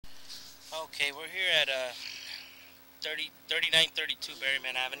Okay, we're here at 3932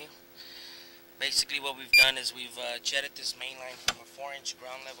 Berryman Avenue. Basically what we've done is we've jetted this main line from a 4-inch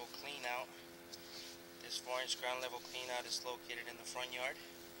ground level clean out. This 4-inch ground level clean out is located in the front yard.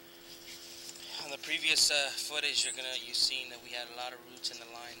 On the previous footage you've seen that we had a lot of roots in the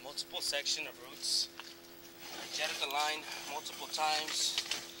line, multiple section of roots. Jetted the line multiple times,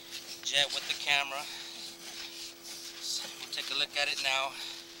 jet with the camera. So we'll take a look at it now.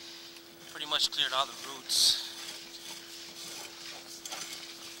 Pretty much cleared all the roots.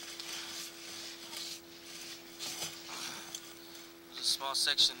 There's a small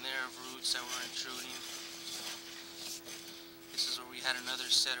section there of roots that were intruding. This is where we had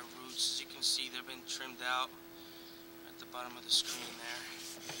another set of roots. As you can see, they've been trimmed out at the bottom of the screen there.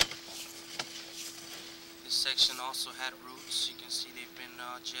 This section also had roots. You can see they've been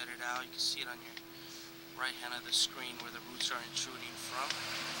jetted out. You can see it on your right hand of the screen where the roots are intruding from.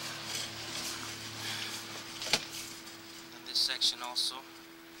 And this section also.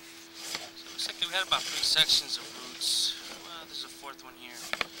 So it looks like we had about 3 sections of roots. Well, there's a 4th one here.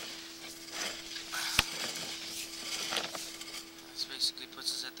 This basically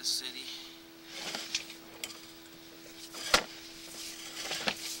puts us at the city.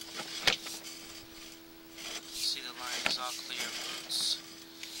 See the line is all clear of roots.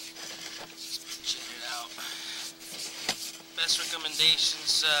 Jet it out. Best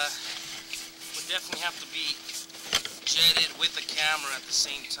recommendations would definitely have to be jetted with the camera at the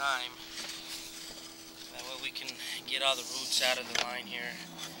same time. That way we can get all the roots out of the line here.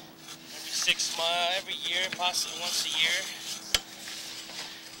 Every 6 months, every year, possibly once a year.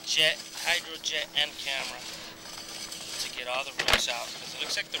 Jet, hydro jet, and camera to get all the roots out. Because it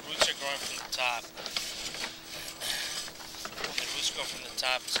looks like the roots are growing from the top. When the roots grow from the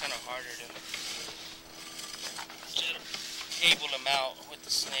top, it's kind of harder to cable them out with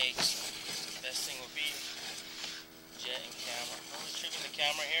the snakes. The best thing would be jet and camera. I'm retrieving the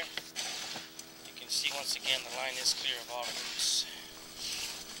camera here. You can see once again the line is clear of all roots.